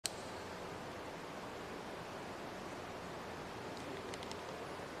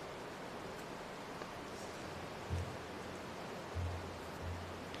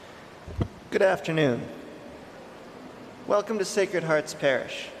Good afternoon. Welcome to Sacred Hearts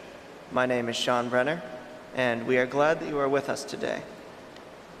Parish. My name is Sean Brenner, and we are glad that you are with us today.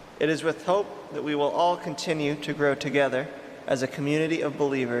 It is with hope that we will all continue to grow together as a community of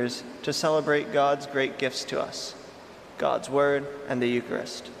believers to celebrate God's great gifts to us, God's Word and the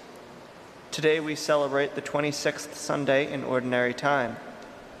Eucharist. Today we celebrate the 26th Sunday in Ordinary Time.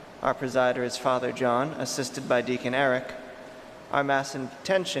 Our presider is Father John, assisted by Deacon Eric. Our Mass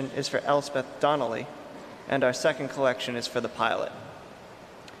intention is for Elspeth Donnelly, and our second collection is for the pilot.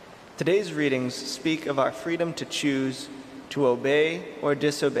 Today's readings speak of our freedom to choose to obey or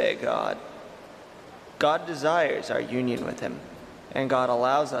disobey God. God desires our union with Him, and God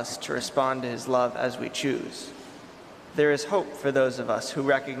allows us to respond to His love as we choose. There is hope for those of us who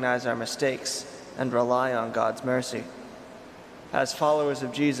recognize our mistakes and rely on God's mercy. As followers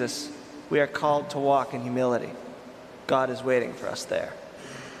of Jesus, we are called to walk in humility. God is waiting for us there.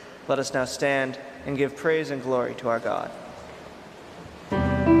 Let us now stand and give praise and glory to our God.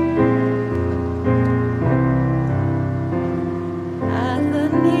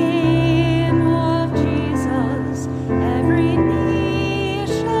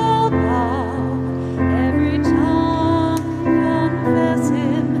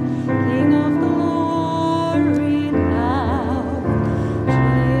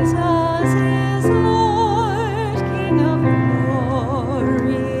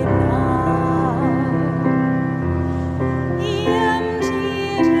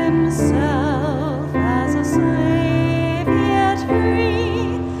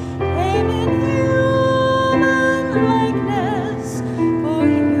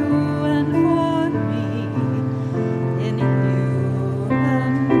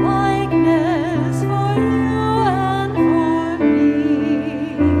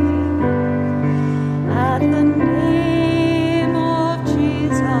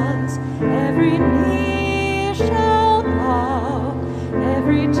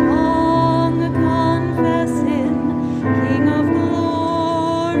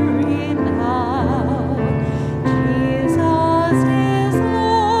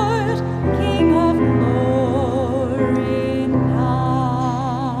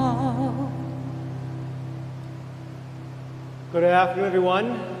 Good afternoon, everyone.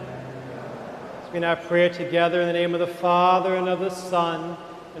 Let's begin our prayer together in the name of the Father, and of the Son,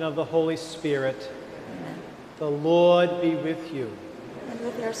 and of the Holy Spirit. Amen. The Lord be with you. And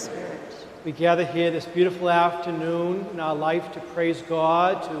with your spirit. We gather here this beautiful afternoon in our life to praise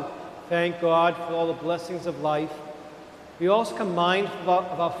God, to thank God for all the blessings of life. We also come mindful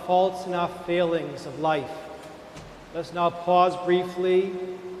of our faults and our failings of life. Let's now pause briefly,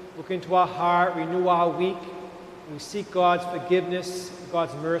 look into our heart, renew our week. We seek God's forgiveness,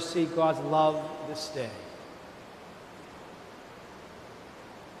 God's mercy, God's love this day.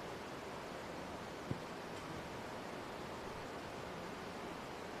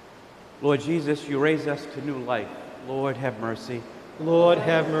 Lord Jesus, you raise us to new life. Lord, have mercy. Lord,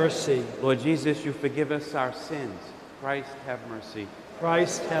 have mercy. Lord Jesus, you forgive us our sins. Christ, have mercy.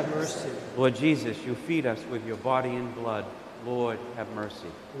 Christ, have mercy. Lord Jesus, you feed us with your body and blood. Lord, have mercy.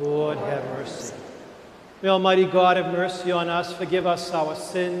 Lord, have mercy. May Almighty God have mercy on us, forgive us our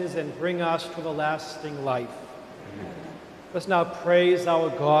sins, and bring us to the lasting life. Amen. Let's now praise our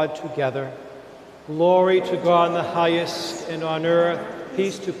God together. Glory to God in the highest, and on earth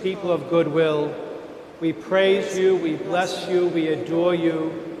peace to people of good will. We praise you, we bless you, we adore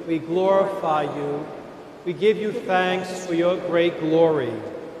you, we glorify you. We give you thanks for your great glory.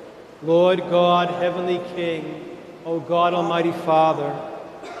 Lord God, heavenly King, O God, Almighty Father,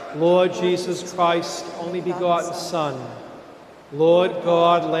 Lord Jesus Christ, only begotten Son, Lord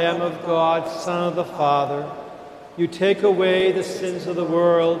God, Lamb of God, Son of the Father, you take away the sins of the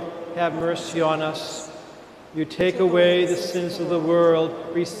world, have mercy on us. You take away the sins of the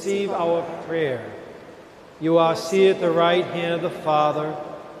world, receive our prayer. You are seated at the right hand of the Father,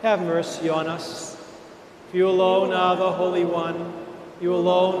 have mercy on us. For you alone are the Holy One, you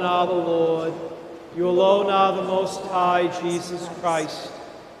alone are the Lord, you alone are the Most High, Jesus Christ,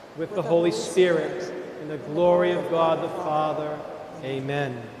 with the Holy Spirit, in the glory of God the Father.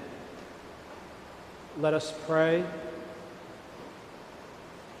 Amen. Let us pray.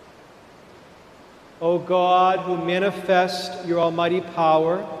 O God, who manifest your almighty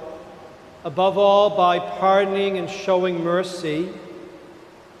power, above all by pardoning and showing mercy,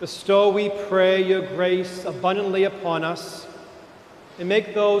 bestow, we pray, your grace abundantly upon us, and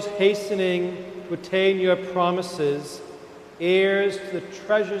make those hastening to attain your promises heirs to the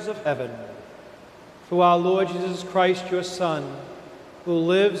treasures of heaven. Through our Lord Jesus Christ, your Son, who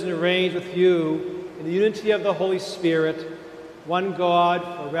lives and reigns with you in the unity of the Holy Spirit, one God,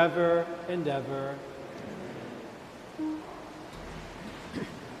 forever and ever.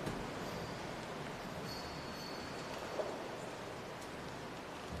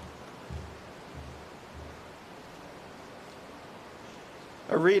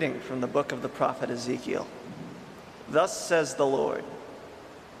 A reading from the book of the prophet Ezekiel. Thus says the Lord,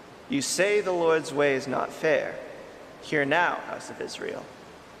 "You say the Lord's way is not fair. Hear now, house of Israel.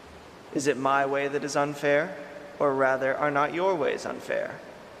 Is it my way that is unfair? Or rather, are not your ways unfair?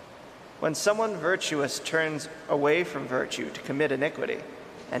 When someone virtuous turns away from virtue to commit iniquity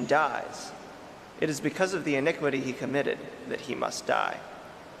and dies, it is because of the iniquity he committed that he must die.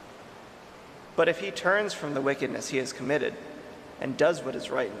 But if he turns from the wickedness he has committed and does what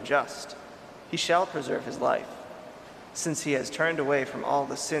is right and just, he shall preserve his life. Since he has turned away from all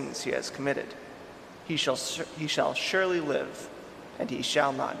the sins he has committed, he shall surely live, and he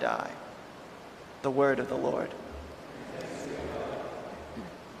shall not die." The word of the Lord.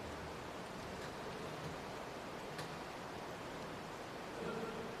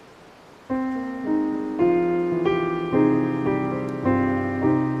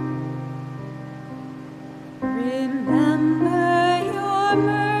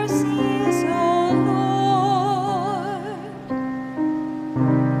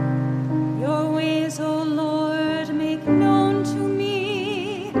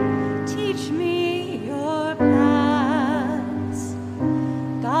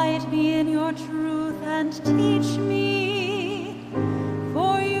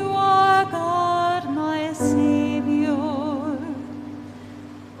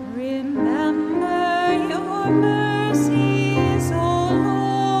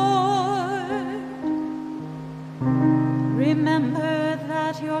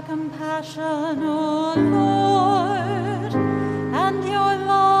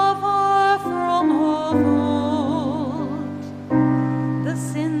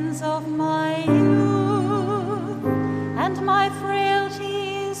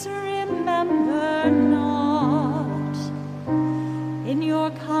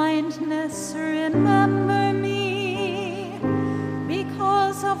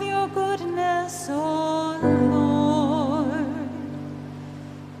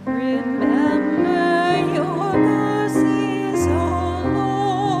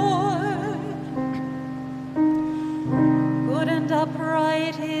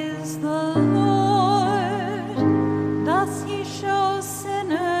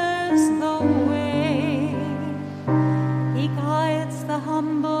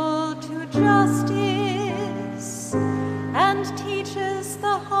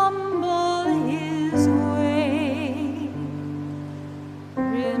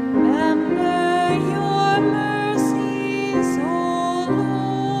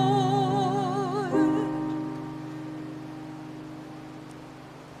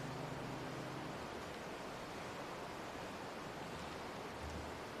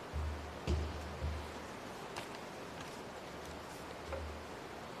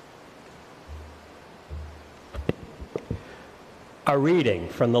 A reading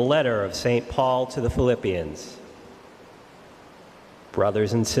from the letter of St. Paul to the Philippians.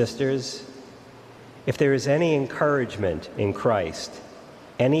 Brothers and sisters, if there is any encouragement in Christ,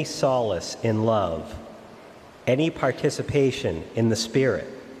 any solace in love, any participation in the Spirit,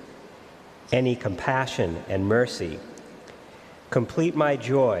 any compassion and mercy, complete my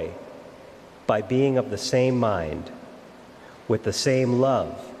joy by being of the same mind, with the same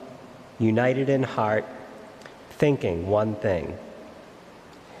love, united in heart, thinking one thing.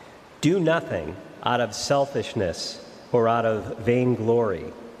 Do nothing out of selfishness or out of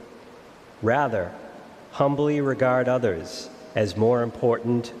vainglory. Rather, humbly regard others as more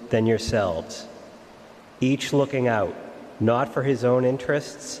important than yourselves, each looking out not for his own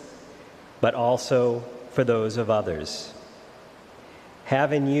interests, but also for those of others.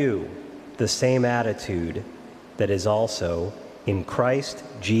 Have in you the same attitude that is also in Christ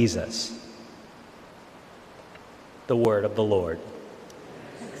Jesus. The word of the Lord.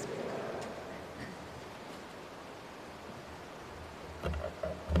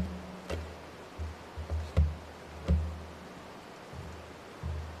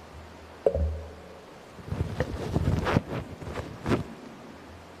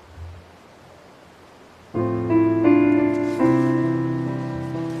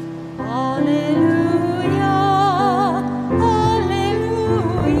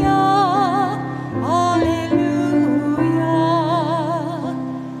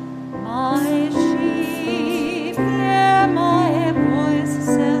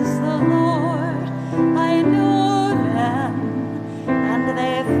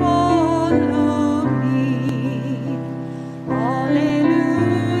 All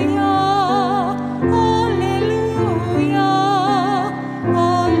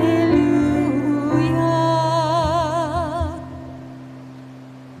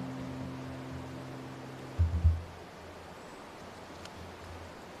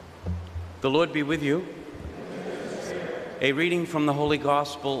The Lord be with you. A reading from the Holy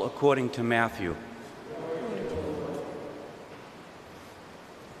Gospel according to Matthew.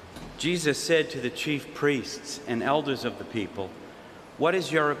 Jesus said to the chief priests and elders of the people, "What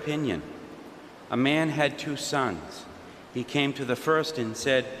is your opinion? A man had 2 sons. He came to the first and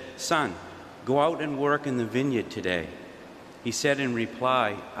said, 'Son, go out and work in the vineyard today.' He said in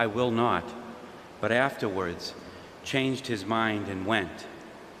reply, 'I will not,' but afterwards changed his mind and went.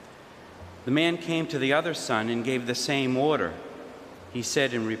 The man came to the other son and gave the same order. He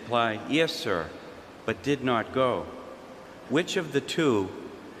said in reply, 'Yes, sir,' but did not go. Which of the 2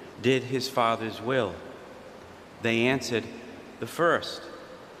 did his father's will?" They answered, "The first."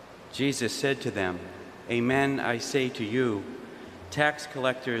 Jesus said to them, "Amen, I say to you, tax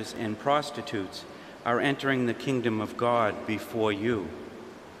collectors and prostitutes are entering the kingdom of God before you.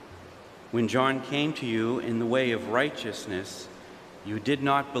 When John came to you in the way of righteousness, you did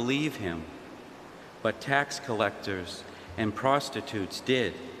not believe him, but tax collectors and prostitutes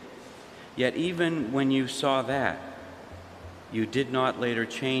did. Yet even when you saw that, you did not later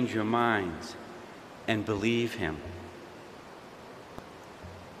change your minds and believe him."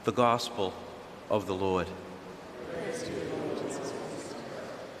 The Gospel of the Lord. Praise to you, Lord Jesus Christ.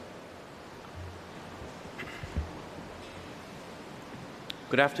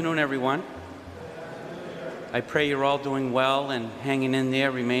 Good afternoon, everyone. I pray you're all doing well and hanging in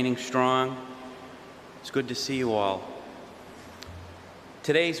there, remaining strong. It's good to see you all.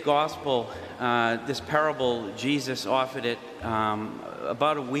 Today's gospel, this parable, Jesus offered it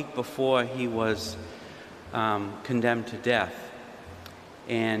about a week before he was condemned to death.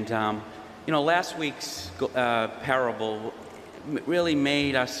 And, last week's parable really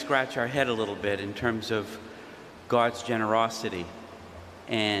made us scratch our head a little bit in terms of God's generosity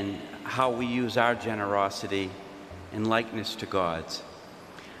and how we use our generosity in likeness to God's.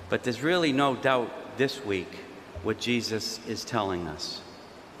 But there's really no doubt this week what Jesus is telling us.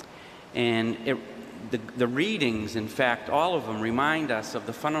 And the readings, in fact, all of them remind us of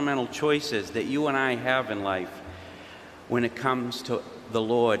the fundamental choices that you and I have in life when it comes to the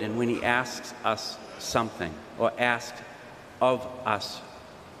Lord and when he asks us something or asks of us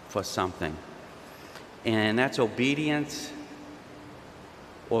for something. And that's obedience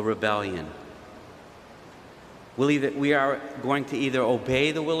or rebellion. We are going to either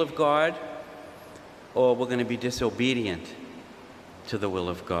obey the will of God or we're going to be disobedient to the will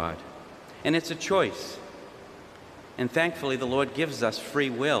of God. And it's a choice. And thankfully, the Lord gives us free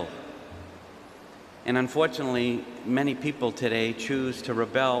will. And unfortunately, many people today choose to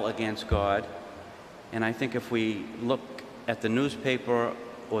rebel against God. And I think if we look at the newspaper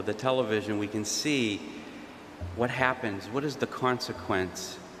or the television, we can see what happens. What is the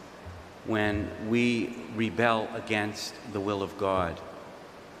consequence when we rebel against the will of God?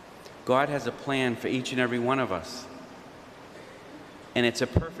 God has a plan for each and every one of us. And it's a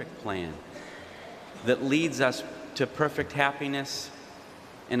perfect plan that leads us to perfect happiness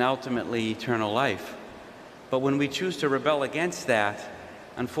and ultimately eternal life. But when we choose to rebel against that,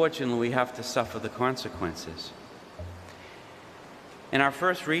 unfortunately, we have to suffer the consequences. In our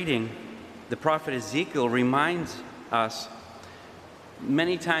first reading, the prophet Ezekiel reminds us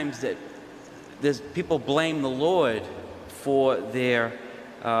many times that people blame the Lord for their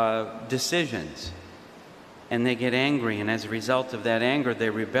decisions, and they get angry, and as a result of that anger, they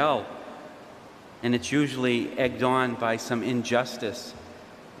rebel. And it's usually egged on by some injustice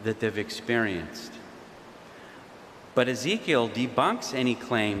that they've experienced. But Ezekiel debunks any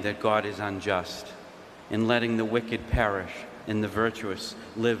claim that God is unjust in letting the wicked perish and the virtuous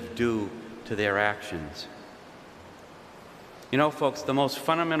live due to their actions. You know, folks, the most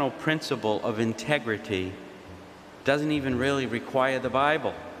fundamental principle of integrity doesn't even really require the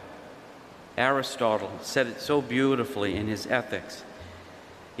Bible. Aristotle said it so beautifully in his Ethics.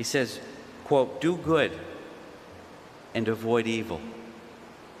 He says, quote, "Do good and avoid evil."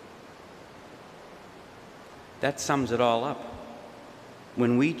 That sums it all up.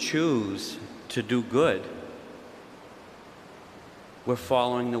 When we choose to do good, we're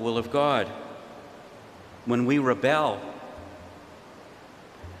following the will of God. When we rebel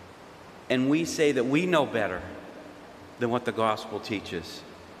and we say that we know better than what the gospel teaches,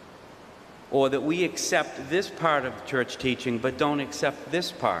 or that we accept this part of church teaching but don't accept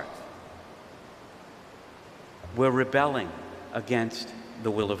this part, we're rebelling against the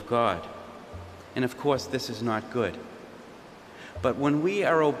will of God. And of course, this is not good. But when we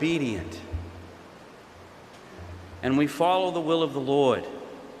are obedient and we follow the will of the Lord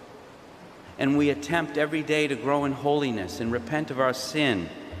and we attempt every day to grow in holiness and repent of our sin,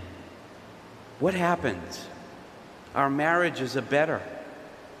 what happens? Our marriages are better.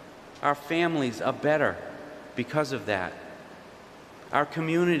 Our families are better because of that. Our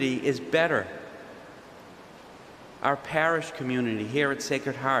community is better. Our parish community here at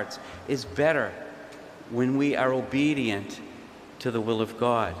Sacred Hearts is better when we are obedient to the will of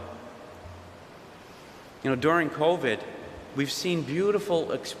God. You know, during COVID, we've seen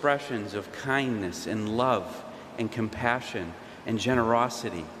beautiful expressions of kindness and love and compassion and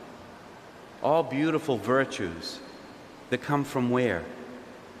generosity. All beautiful virtues that come from where?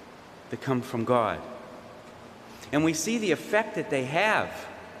 That come from God. And we see the effect that they have.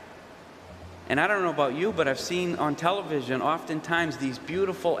 And I don't know about you, but I've seen on television oftentimes these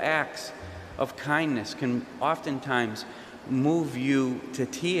beautiful acts of kindness can oftentimes move you to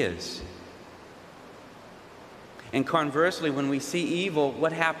tears. And conversely, when we see evil,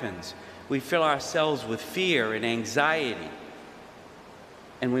 what happens? We fill ourselves with fear and anxiety,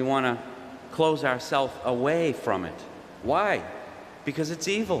 and we want to close ourselves away from it. Why? Because it's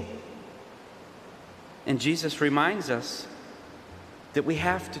evil. And Jesus reminds us that we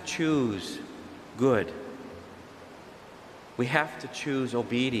have to choose good. We have to choose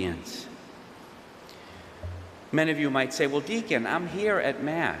obedience. Many of you might say, well, Deacon, I'm here at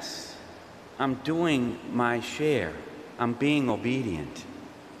Mass. I'm doing my share. I'm being obedient.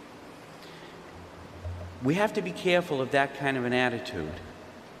 We have to be careful of that kind of an attitude.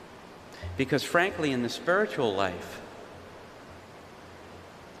 Because frankly, in the spiritual life,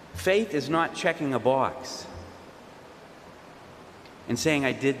 faith is not checking a box and saying,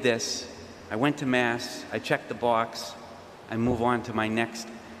 I did this, I went to Mass, I checked the box, I move on to my next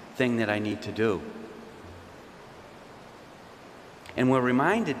thing that I need to do. And we're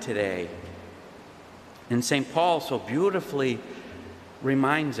reminded today, and St. Paul so beautifully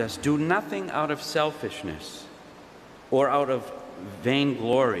reminds us, do nothing out of selfishness or out of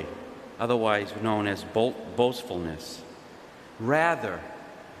vainglory, otherwise known as boastfulness. Rather,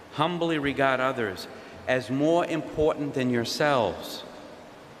 humbly regard others as more important than yourselves,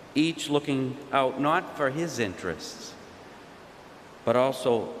 each looking out not for his interests, but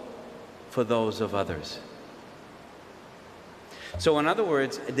also for those of others. So in other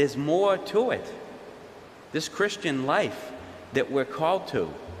words, there's more to it. This Christian life that we're called to,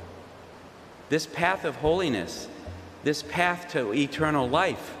 this path of holiness, this path to eternal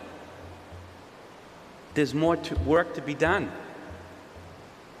life, there's more work to be done.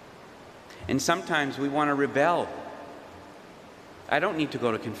 And sometimes we want to rebel. I don't need to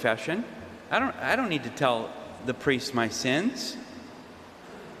go to confession. I don't need to tell the priest my sins.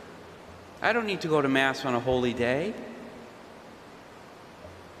 I don't need to go to Mass on a holy day.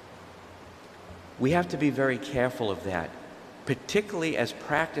 We have to be very careful of that, particularly as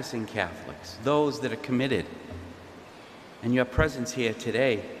practicing Catholics, those that are committed. And your presence here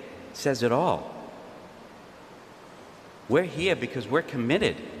today says it all. We're here because we're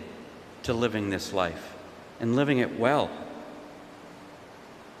committed to living this life and living it well.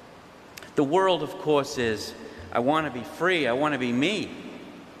 The world, of course, is, I want to be free, I want to be me.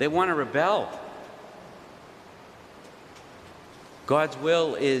 They want to rebel. God's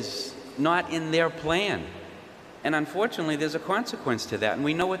will is not in their plan. And unfortunately, there's a consequence to that, and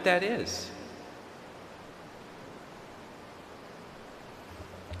we know what that is.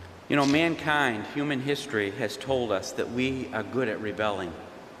 You know, mankind, human history, has told us that we are good at rebelling,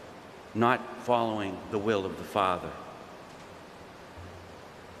 not following the will of the Father.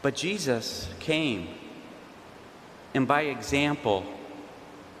 But Jesus came and by example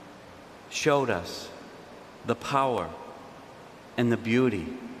showed us the power and the beauty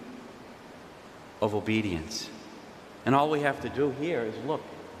of obedience. And all we have to do here is look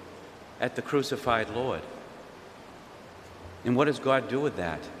at the crucified Lord. And what does God do with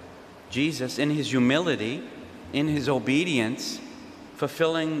that? Jesus, in his humility, in his obedience,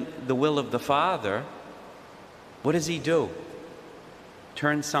 fulfilling the will of the Father, what does he do?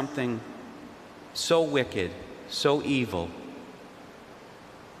 Turn something so wicked, so evil,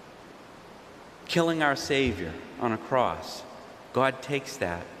 killing our Savior on a cross. God takes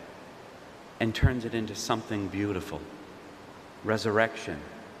that and turns it into something beautiful. Resurrection,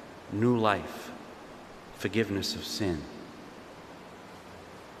 new life, forgiveness of sin.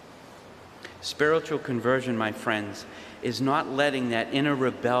 Spiritual conversion, my friends, is not letting that inner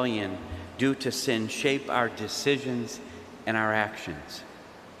rebellion due to sin shape our decisions and our actions.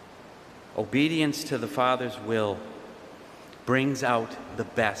 Obedience to the Father's will brings out the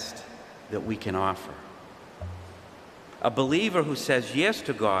best that we can offer. A believer who says yes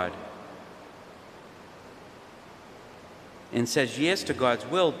to God and says yes to God's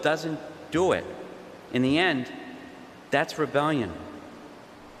will doesn't do it. In the end, that's rebellion.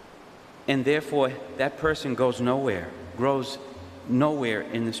 And therefore, that person goes nowhere, grows nowhere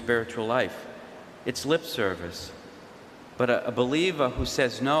in the spiritual life. It's lip service. But a believer who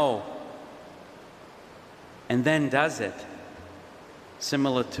says no and then does it,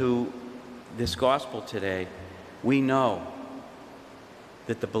 similar to this gospel today, we know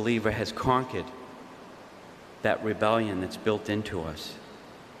that the believer has conquered that rebellion that's built into us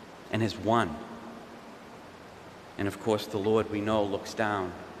and has won. And of course, the Lord, we know, looks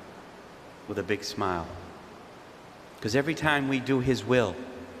down with a big smile. Because every time we do His will,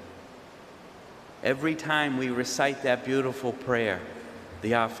 every time we recite that beautiful prayer,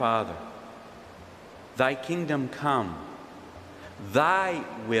 the Our Father, Thy kingdom come, Thy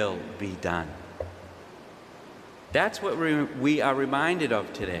will be done. That's what we are reminded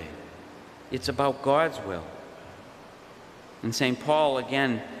of today. It's about God's will. And St. Paul,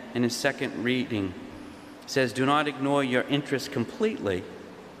 again, in his second reading, says, do not ignore your interests completely.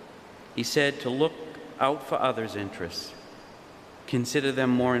 He said to look out for others' interests. Consider them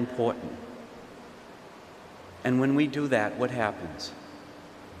more important. And when we do that, what happens?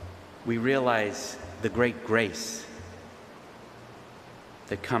 We realize the great grace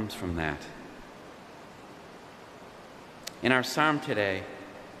that comes from that. In our psalm today,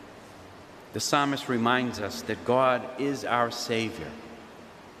 the psalmist reminds us that God is our Savior.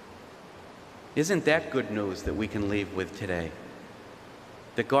 Isn't that good news that we can leave with today?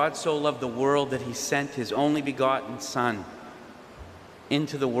 That God so loved the world that He sent His only begotten Son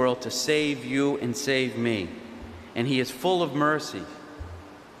into the world to save you and save me. And He is full of mercy.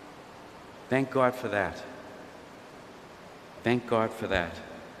 Thank God for that. Thank God for that.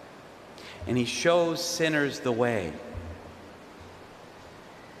 And He shows sinners the way.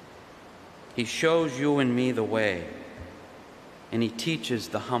 He shows you and me the way. And He teaches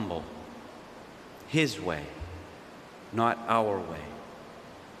the humble His way, not our way.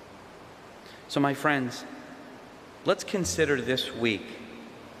 So, my friends, let's consider this week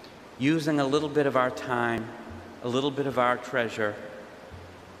using a little bit of our time, a little bit of our treasure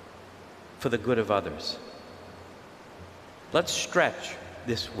for the good of others. Let's stretch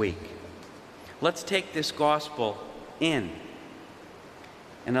this week. Let's take this gospel in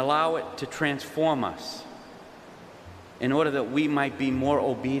and allow it to transform us in order that we might be more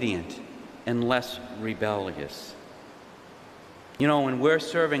obedient and less rebellious. You know, when we're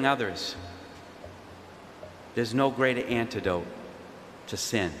serving others, there's no greater antidote to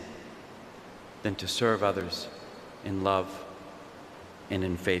sin than to serve others in love and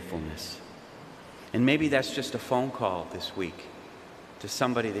in faithfulness. And maybe that's just a phone call this week to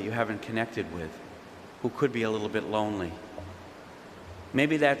somebody that you haven't connected with who could be a little bit lonely.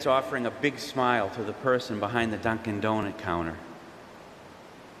 Maybe that's offering a big smile to the person behind the Dunkin' Donut counter.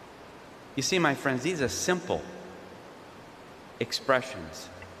 You see, my friends, these are simple expressions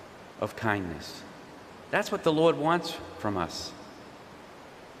of kindness. That's what the Lord wants from us.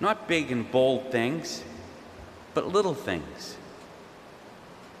 Not big and bold things, but little things.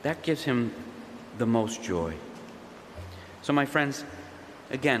 That gives Him the most joy. So, my friends,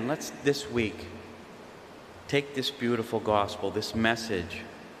 again, let's this week take this beautiful gospel, this message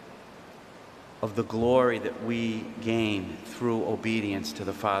of the glory that we gain through obedience to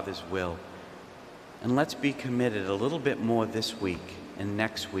the Father's will. And let's be committed a little bit more this week and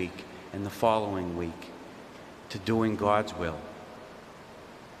next week and the following week to doing God's will.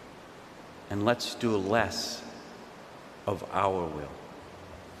 And let's do less of our will.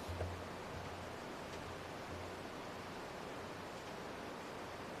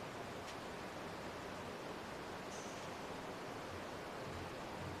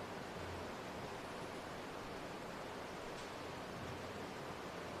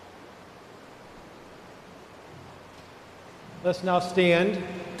 Let's now stand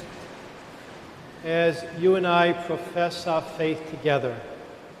as you and I profess our faith together.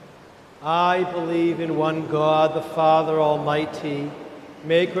 I believe in one God, the Father Almighty,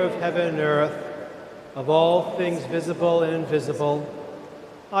 maker of heaven and earth, of all things visible and invisible.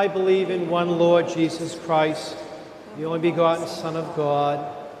 I believe in one Lord Jesus Christ, the only begotten Son of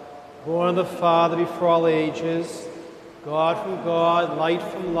God, born of the Father before all ages, God from God, light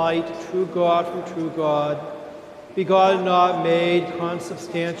from light, true God from true God, begotten, not made,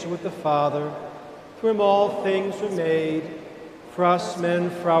 consubstantial with the Father, through whom all things were made. For us men,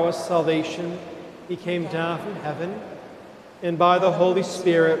 for our salvation, He came down from heaven, and by the Holy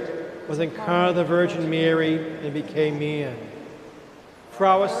Spirit was incarnate of the Virgin Mary and became man. For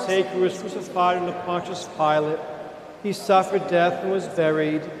our sake He was crucified under Pontius Pilate. He suffered death and was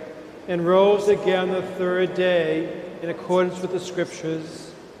buried, and rose again the third day in accordance with the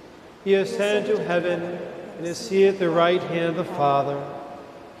Scriptures. He ascended to heaven and is seated at the right hand of the Father.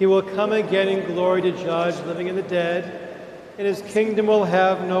 He will come again in glory to judge living and the dead, and his kingdom will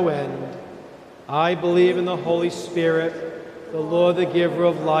have no end. I believe in the Holy Spirit, the Lord, the giver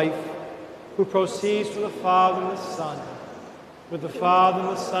of life, who proceeds from the Father and the Son. With the Father and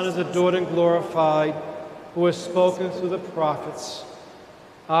the Son is adored and glorified, who has spoken through the prophets.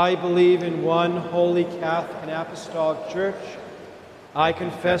 I believe in one holy Catholic and Apostolic Church. I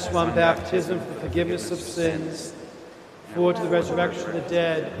confess one baptism for the forgiveness of sins, forward to the resurrection of the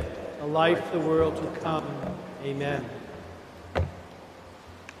dead, the life of the world to come. Amen.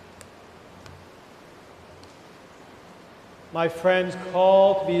 My friends,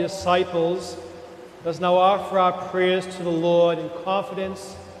 called to be disciples, let us now offer our prayers to the Lord in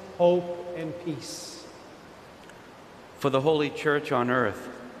confidence, hope, and peace. For the Holy Church on earth,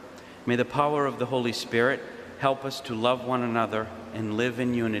 may the power of the Holy Spirit help us to love one another and live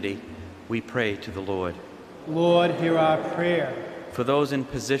in unity. We pray to the Lord. Lord, hear our prayer. For those in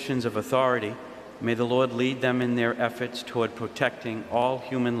positions of authority, may the Lord lead them in their efforts toward protecting all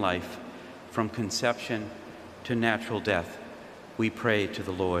human life from conception to natural death. We pray to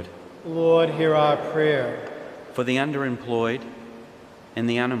the Lord. Lord, hear our prayer. For the underemployed and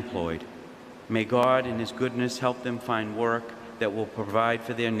the unemployed, may God in his goodness help them find work that will provide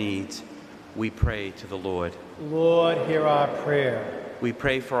for their needs. We pray to the Lord. Lord, hear our prayer. We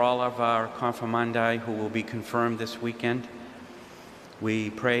pray for all of our confirmandi who will be confirmed this weekend. We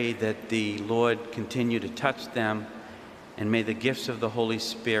pray that the Lord continue to touch them, and may the gifts of the Holy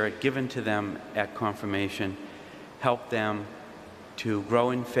Spirit given to them at confirmation help them to grow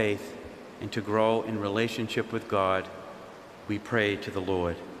in faith and to grow in relationship with God. We pray to the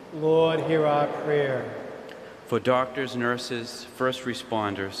Lord. Lord, hear our prayer. For doctors, nurses, first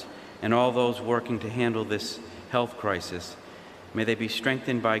responders, and all those working to handle this health crisis, may they be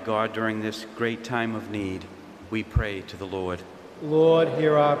strengthened by God during this great time of need. We pray to the Lord. Lord,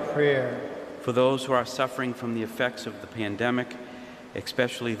 hear our prayer. For those who are suffering from the effects of the pandemic,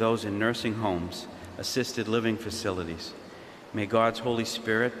 especially those in nursing homes, assisted living facilities, may God's Holy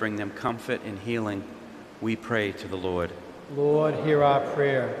Spirit bring them comfort and healing. We pray to the Lord. Lord, hear our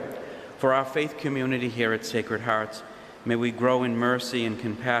prayer. For our faith community here at Sacred Hearts, may we grow in mercy and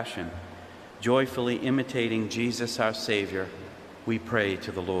compassion, joyfully imitating Jesus our Savior. We pray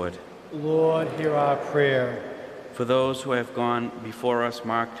to the Lord. Lord, hear our prayer. For those who have gone before us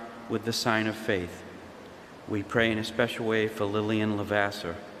marked with the sign of faith, we pray in a special way for Lillian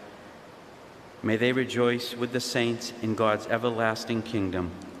Lavasser. May they rejoice with the saints in God's everlasting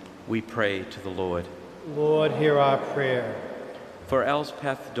kingdom. We pray to the Lord. Lord, hear our prayer. For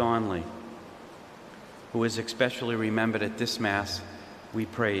Elspeth Donnelly, who is especially remembered at this Mass, we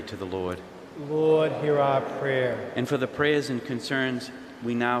pray to the Lord. Lord, hear our prayer. And for the prayers and concerns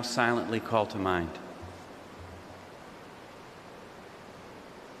we now silently call to mind.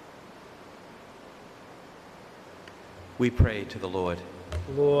 We pray to the Lord.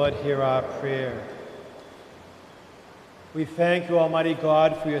 Lord, hear our prayer. We thank you, Almighty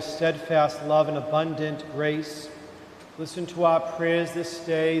God, for your steadfast love and abundant grace. Listen to our prayers this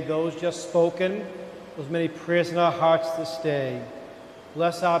day, those just spoken, those many prayers in our hearts this day.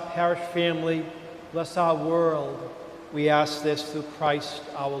 Bless our parish family, bless our world. We ask this through Christ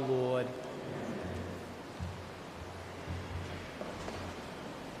our Lord.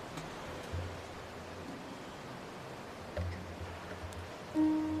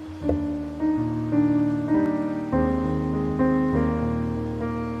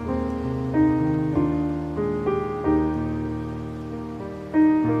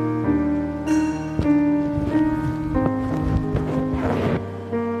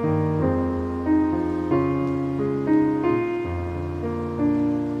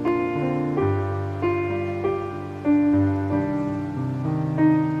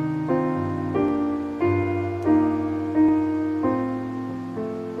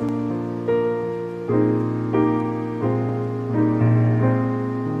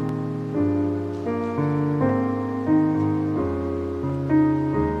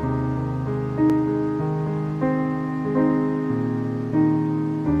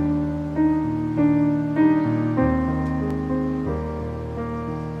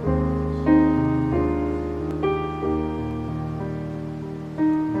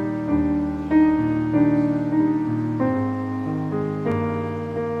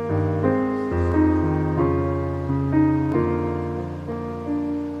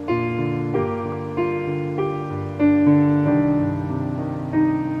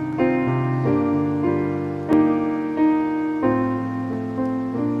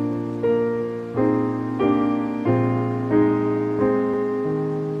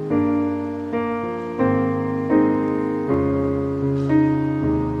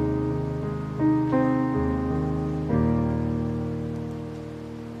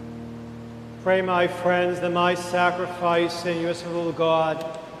 Pray, my friends, that my sacrifice in your will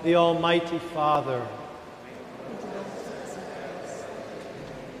God, the Almighty Father,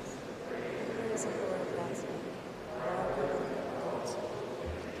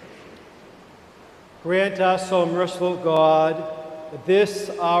 grant us, O merciful God, that this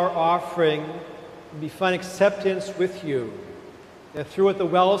our offering be find acceptance with you, that through it the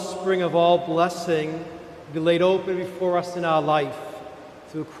wellspring of all blessing be laid open before us in our life,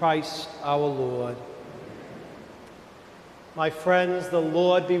 through Christ our Lord. My friends, the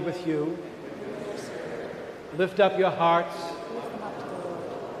Lord be with you. Lift up your hearts.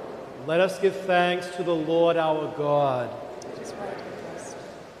 Let us give thanks to the Lord our God.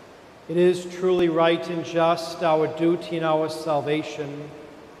 It is truly right and just, our duty and our salvation,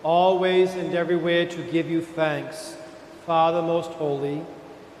 always and everywhere to give you thanks, Father most holy,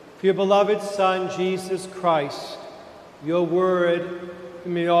 for your beloved Son, Jesus Christ, your word, who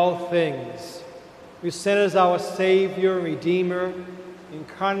made all things, who sent as our Savior and Redeemer,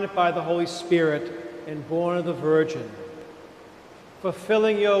 incarnate by the Holy Spirit and born of the Virgin.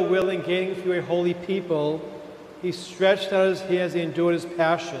 Fulfilling your will and gaining for you a holy people, he stretched out his hands and endured his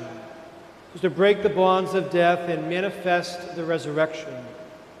passion, was to break the bonds of death and manifest the resurrection.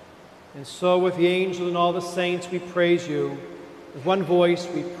 And so with the angels and all the saints we praise you. With one voice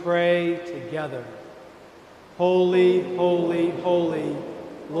we pray together. Holy, holy, holy,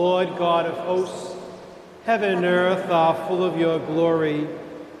 Lord God of hosts, heaven and earth are full of your glory.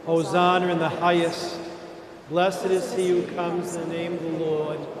 Hosanna in the highest. Blessed is he who comes in the name of the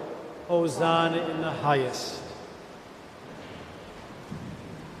Lord. Hosanna in the highest.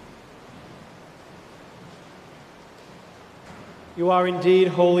 You are indeed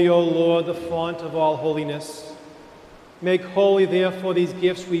holy, O Lord, the font of all holiness. Make holy, therefore, these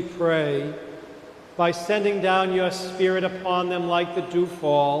gifts, we pray, by sending down your Spirit upon them like the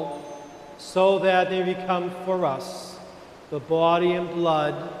dewfall, so that they become for us the body and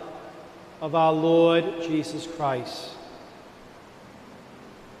blood of our Lord Jesus Christ.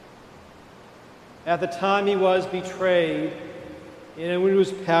 At the time he was betrayed, and in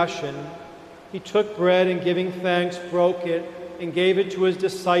his passion, he took bread and giving thanks, broke it, and gave it to his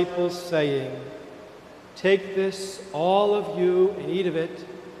disciples, saying, "Take this, all of you, and eat of it,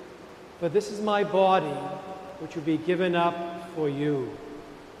 for this is my body, which will be given up for you."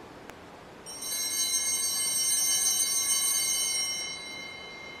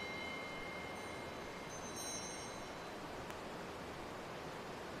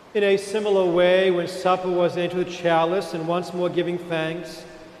 In a similar way, when supper was into the chalice, and once more giving thanks,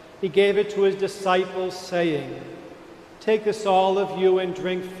 he gave it to his disciples, saying, "Take this, all of you, and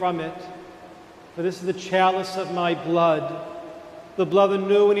drink from it, for this is the chalice of my blood, the blood of the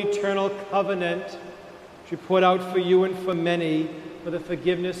new and eternal covenant, which we poured out for you and for many for the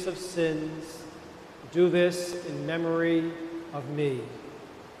forgiveness of sins. Do this in memory of me."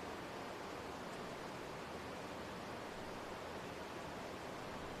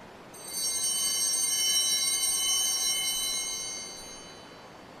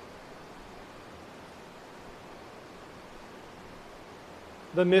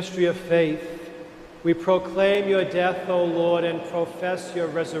 The mystery of faith. We proclaim your death, O Lord, and profess your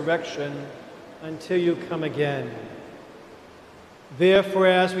resurrection until you come again. Therefore,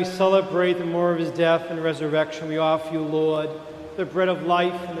 as we celebrate the memorial of his death and resurrection, we offer you, Lord, the bread of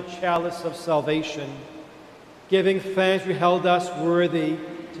life and the chalice of salvation. Giving thanks, you held us worthy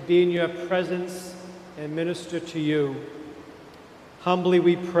to be in your presence and minister to you. Humbly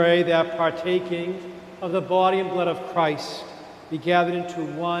we pray that, partaking of the body and blood of Christ, be gathered into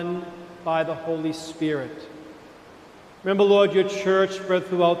one by the Holy Spirit. Remember, Lord, your church spread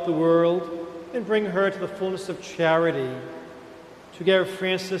throughout the world, and bring her to the fullness of charity. Together,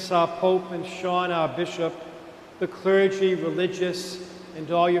 Francis, our Pope, and Sean, our Bishop, the clergy, religious, and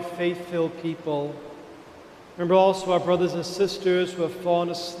all your faith-filled people. Remember also our brothers and sisters who have fallen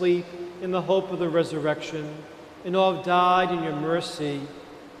asleep in the hope of the resurrection, and all have died in your mercy.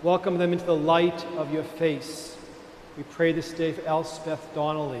 Welcome them into the light of your face. We pray this day for Elspeth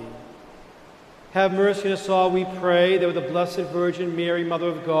Donnelly. Have mercy on us all, we pray, that with the Blessed Virgin Mary, Mother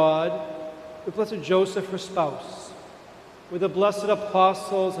of God, with Blessed Joseph, her spouse, with the blessed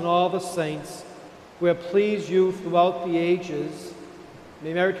apostles and all the saints who have pleased you throughout the ages,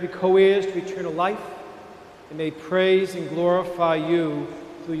 may merit to be co-heirs to eternal life, and may praise and glorify you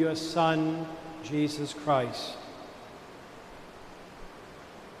through your Son, Jesus Christ.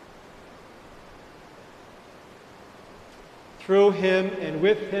 Through him, and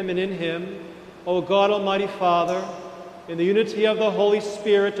with him, and in him, O God, Almighty Father, in the unity of the Holy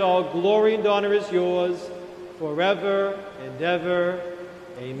Spirit, all glory and honor is yours, forever and ever.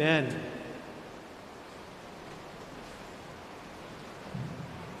 Amen.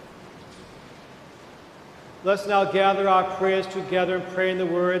 Let's now gather our prayers together and pray in the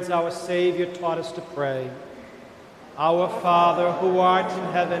words our Savior taught us to pray. Our Father, who art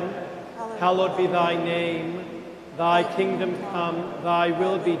in heaven, hallowed be thy name. Thy kingdom come, thy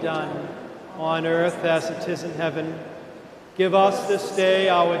will be done, on earth as it is in heaven. Give us this day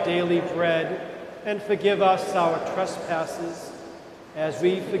our daily bread, and forgive us our trespasses, as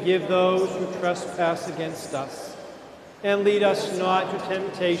we forgive those who trespass against us. And lead us not to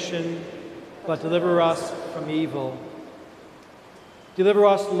temptation, but deliver us from evil. Deliver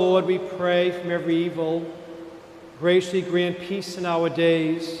us, Lord, we pray, from every evil. Graciously grant peace in our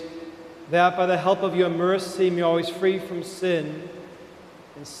days, that by the help of your mercy we may always free from sin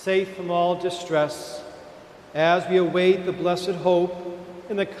and safe from all distress, as we await the blessed hope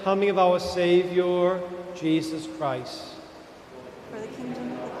in the coming of our Savior, Jesus Christ. For the kingdom,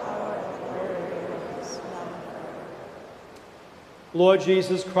 the power, and the glory are yours, now and forever. Lord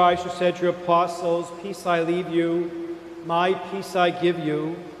Jesus Christ, you said to your apostles, peace I leave you, my peace I give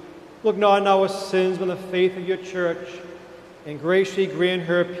you. Look not on our sins, but on the faith of your church, and graciously grant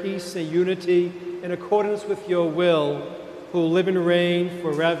her peace and unity in accordance with your will, who live and reign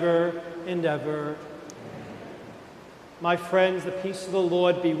forever and ever. My friends, the peace of the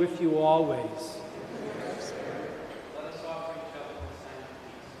Lord be with you always. Let us offer each other the sign of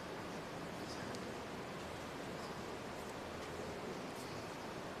peace.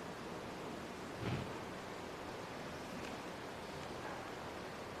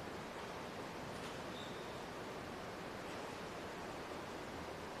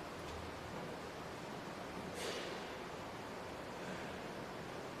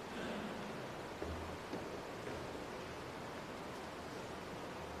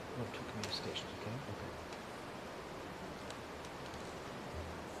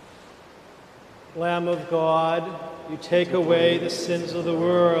 Lamb of God, you take away the sins of the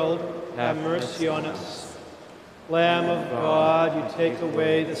world, have mercy on us. Lamb of God, you take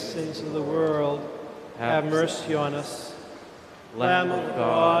away the sins of the world, have mercy on us. Lamb of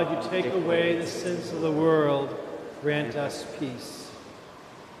God, you take away the sins of the world, grant us peace.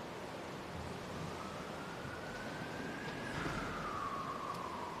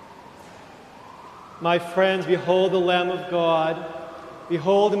 My friends, behold the Lamb of God.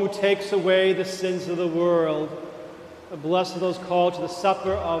 Behold him who takes away the sins of the world. Blessed are those called to the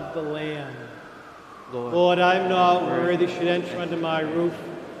supper of the Lamb. Lord, I am not worthy you should enter under my roof.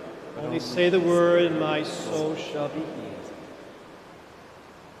 Only say the word, and my soul shall be healed.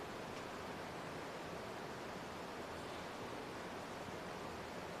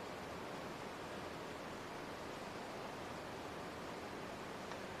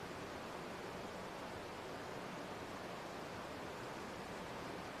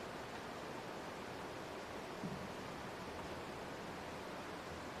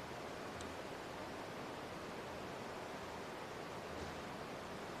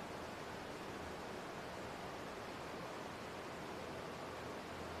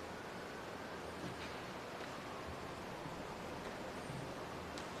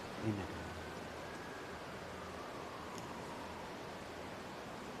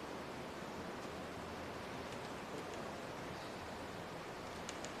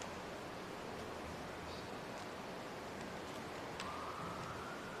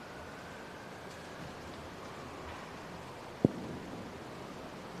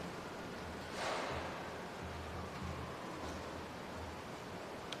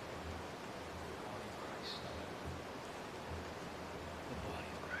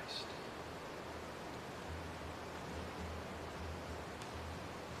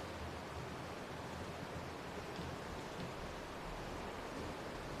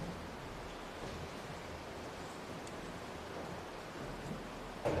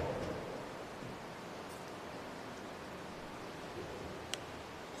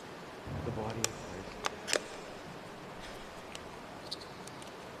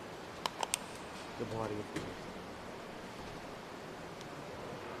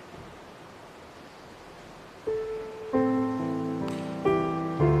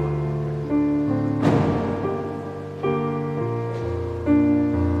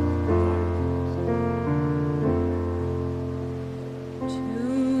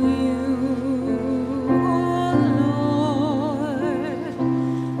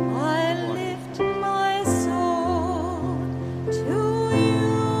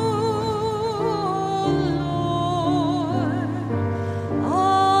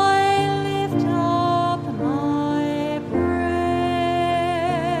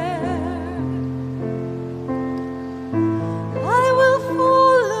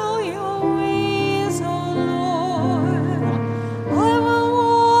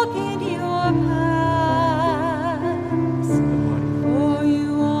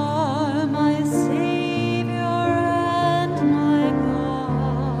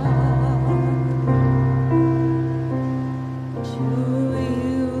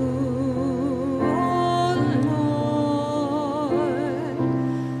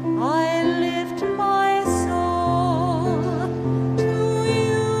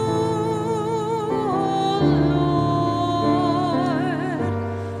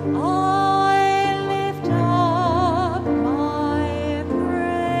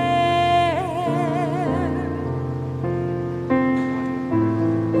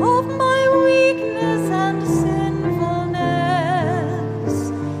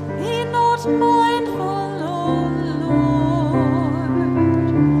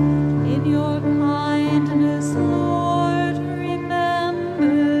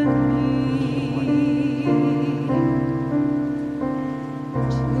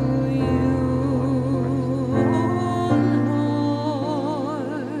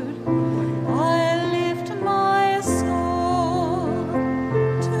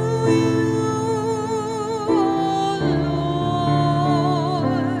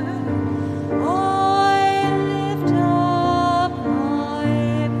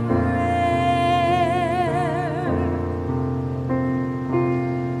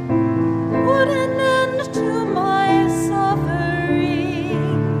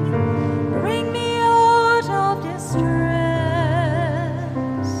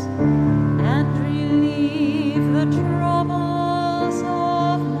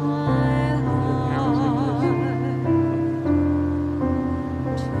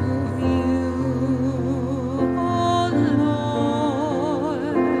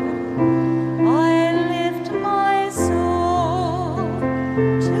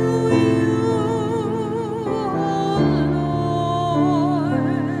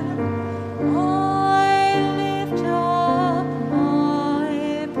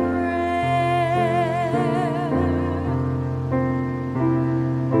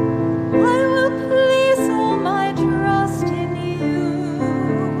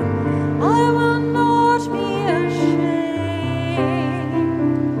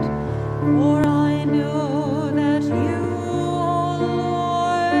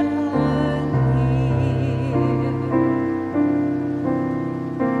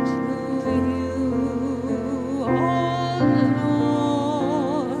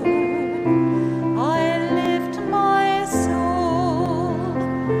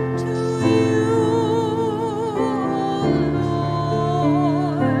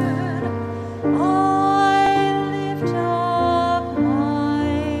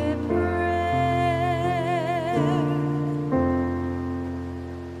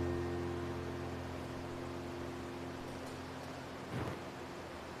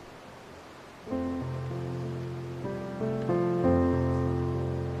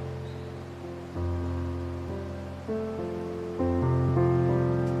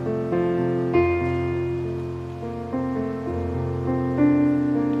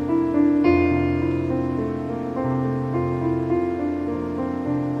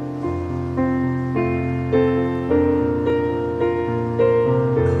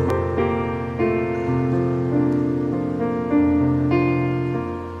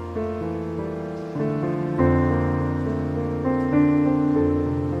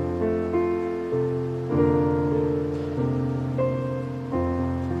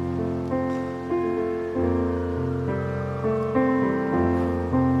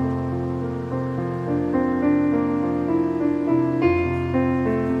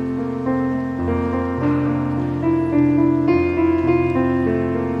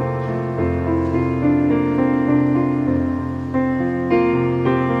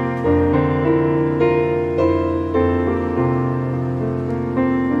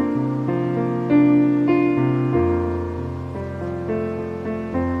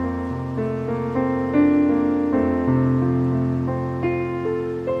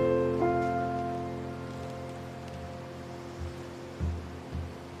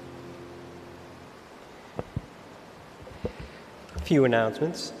 few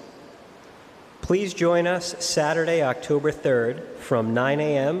announcements. Please join us Saturday, October 3rd from 9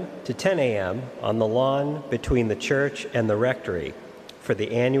 a.m. to 10 a.m. on the lawn between the church and the rectory for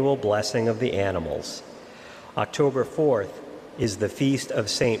the annual blessing of the animals. October 4th is the feast of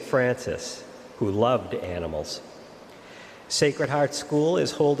St. Francis, who loved animals. Sacred Heart School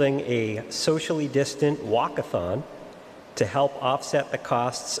is holding a socially distant walkathon to help offset the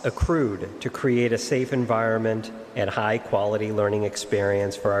costs accrued to create a safe environment and high-quality learning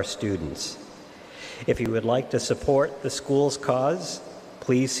experience for our students. If you would like to support the school's cause,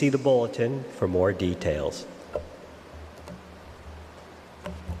 please see the bulletin for more details.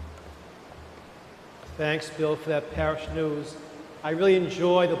 Thanks, Bill, for that parish news. I really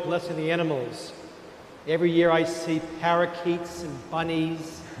enjoy the blessing of the animals. Every year I see parakeets and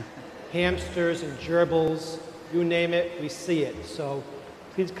bunnies, hamsters and gerbils, you name it, we see it. So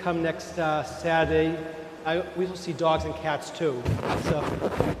please come next Saturday. We will see dogs and cats too. So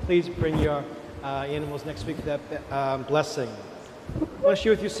please bring your animals next week for that blessing. I want to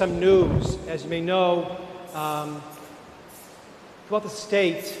share with you some news. As you may know, throughout the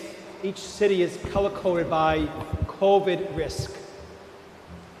state, each city is color-coded by COVID risk.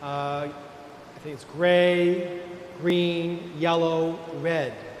 I think it's gray, green, yellow,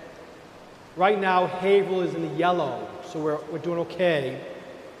 red. Right now, Haverhill is in the yellow, so we're doing okay.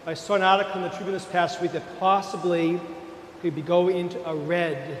 I saw an article in the Tribune this past week that possibly could be going into a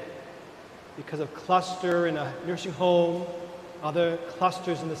red because of cluster in a nursing home, other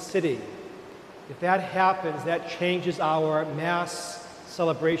clusters in the city. If that happens, that changes our Mass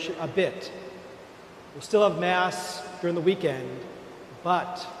celebration a bit. We'll still have Mass during the weekend,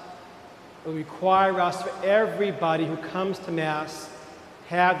 but it will require us, for everybody who comes to Mass,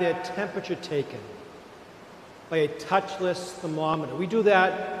 have their temperature taken by a touchless thermometer. We do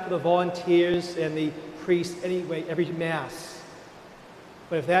that for the volunteers and the priests anyway, every Mass.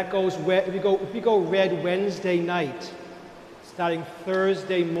 But if that goes red, if we go red Wednesday night, starting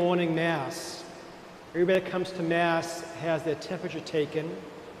Thursday morning Mass, everybody that comes to Mass has their temperature taken,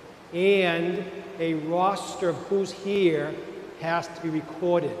 and a roster of who's here has to be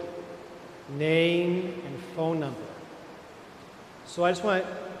recorded. Name and phone number. So I just want to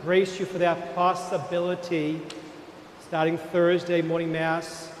brace you for that possibility. Starting Thursday morning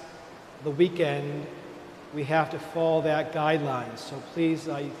Mass, the weekend, we have to follow that guideline. So please,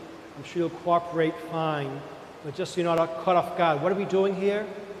 I'm sure you'll cooperate fine, but just so you're not caught off guard. What are we doing here?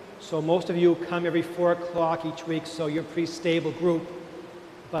 So most of you come every 4 o'clock each week, so you're a pretty stable group.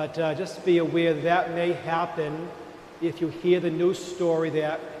 But just be aware that may happen if you hear the news story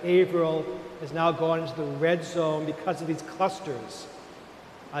that Haverhill has now gone into the red zone because of these clusters.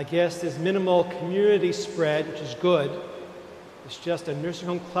 I guess there's minimal community spread, which is good. It's just a nursing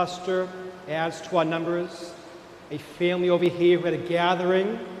home cluster, adds to our numbers. A family over here who had a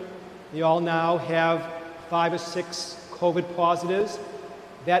gathering. They all now have 5 or 6 COVID positives.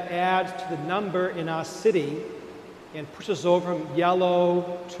 That adds to the number in our city and pushes over from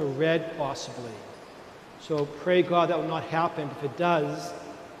yellow to red possibly. So pray God that will not happen. If it does,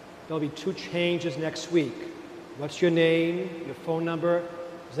 there'll be 2 changes next week. What's your name, your phone number,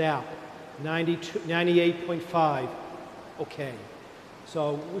 zap, 98.5, okay.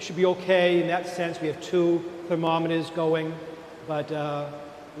 So we should be okay in that sense. We have 2 thermometers going, but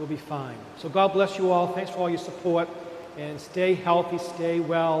we'll be fine. So God bless you all. Thanks for all your support, and stay healthy, stay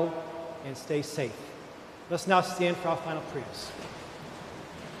well, and stay safe. Let's now stand for our final prayers.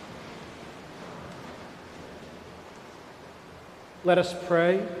 Let us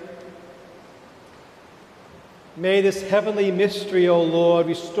pray. May this heavenly mystery, O Lord,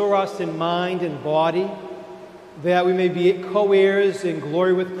 restore us in mind and body, that we may be co-heirs in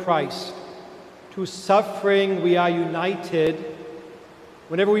glory with Christ. To suffering we are united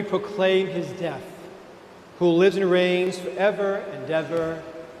whenever we proclaim his death, who lives and reigns forever and ever.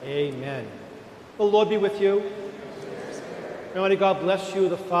 Amen. The Lord be with you. May Almighty God bless you,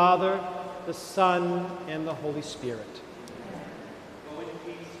 the Father, the Son, and the Holy Spirit.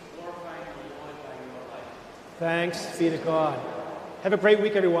 Thanks be to God. Have a great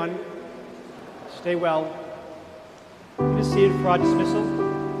week, everyone. Stay well. Be seated for our dismissal.